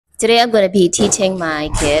Today I'm going to be teaching my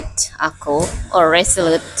kid, Ako, or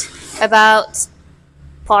Resolute, about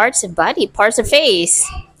parts of body, parts of face.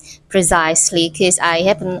 Precisely because I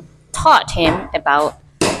haven't taught him about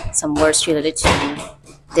some words related to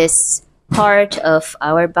this part of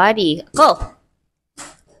our body. Go!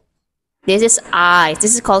 This is eye.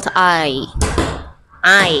 This is called eye.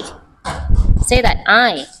 Eye. Say that.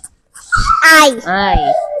 Eye. Eye.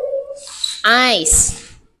 Eye.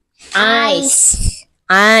 Eyes. Eyes.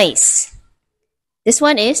 Eyes. This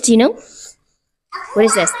one is, do you know? What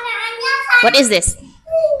is this? What is this?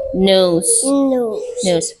 Nose. Nose.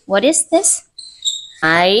 Nose. What is this?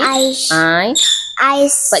 Eye. Eyes. Eye.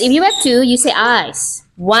 Eyes. But if you have two, you say eyes.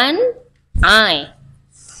 One eye.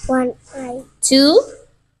 One eye. Two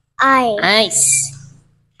Eye. eyes.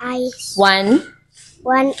 Eyes. One,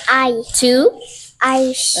 One eye. two.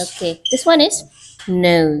 Eyes. Okay. This one is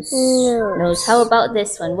nose. Nose. Nose. How about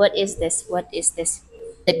this one? What is this? What is this?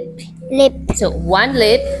 Lip. Lip. So one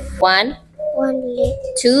lip, one, One lip.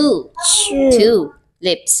 two, Two. two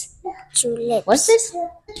lips. Two lips. What's this?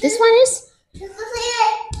 This one is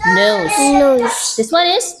nose. Nose. This one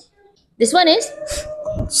is. This one is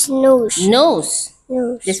Nose. nose.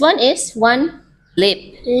 Nose. This one is one lip.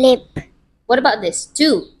 Lip. What about this?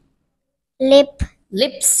 Two Lip.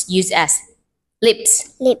 lips. Use as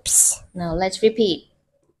lips. Lips. Now let's repeat.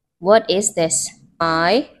 What is this?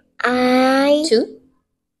 Eye. Eye. Two.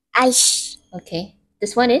 Eyes. Okay.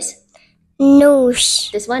 This one is. Nose.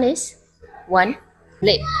 This one is one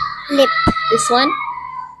lip. Lip. This one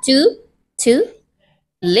two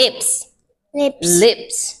lips. Lips.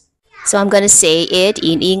 Lips. So I'm gonna say it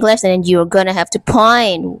in English, and then you're gonna have to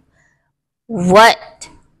point what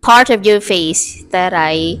part of your face that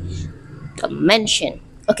I mentioned.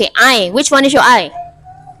 Okay, eye. Which one is your eye?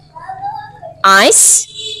 Eyes.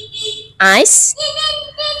 Eyes.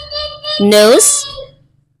 Nose.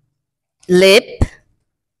 Lip.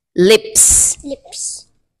 Lips. Lips.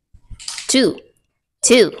 Two.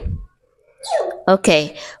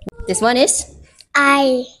 Okay. This one is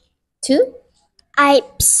Eye. two.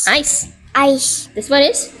 Eyes. Eyes. Eyes. This one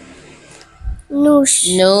is Nose.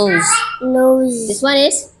 nose. Nose. This one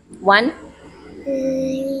is one,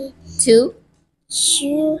 Lip. two,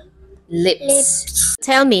 Two. lips.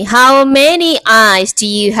 Tell me, how many eyes do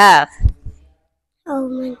you have? How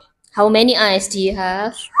many? How many eyes do you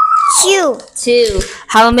have? Two. Two.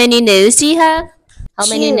 How many nose do you have? How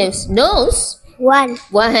many Two. nose? Nose? One.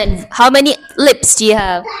 One. How many lips do you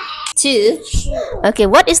have? Two. Okay,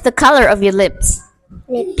 what is the color of your lips?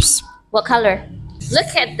 Lips. What color?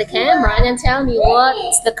 Look at the camera and then tell me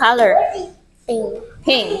what's the color. Pink.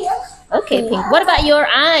 Pink. Okay, pink. What about your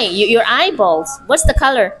eye? Your eyeballs. What's the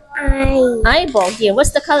color? Eye. Eyeball here.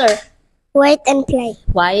 What's the color? White and black.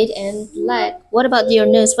 White and black. What about your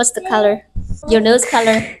nose? What's the color? Your nose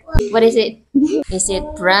color. What is it? Is it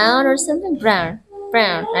brown or something? Brown.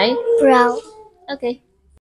 Brown, right? Brown. Okay.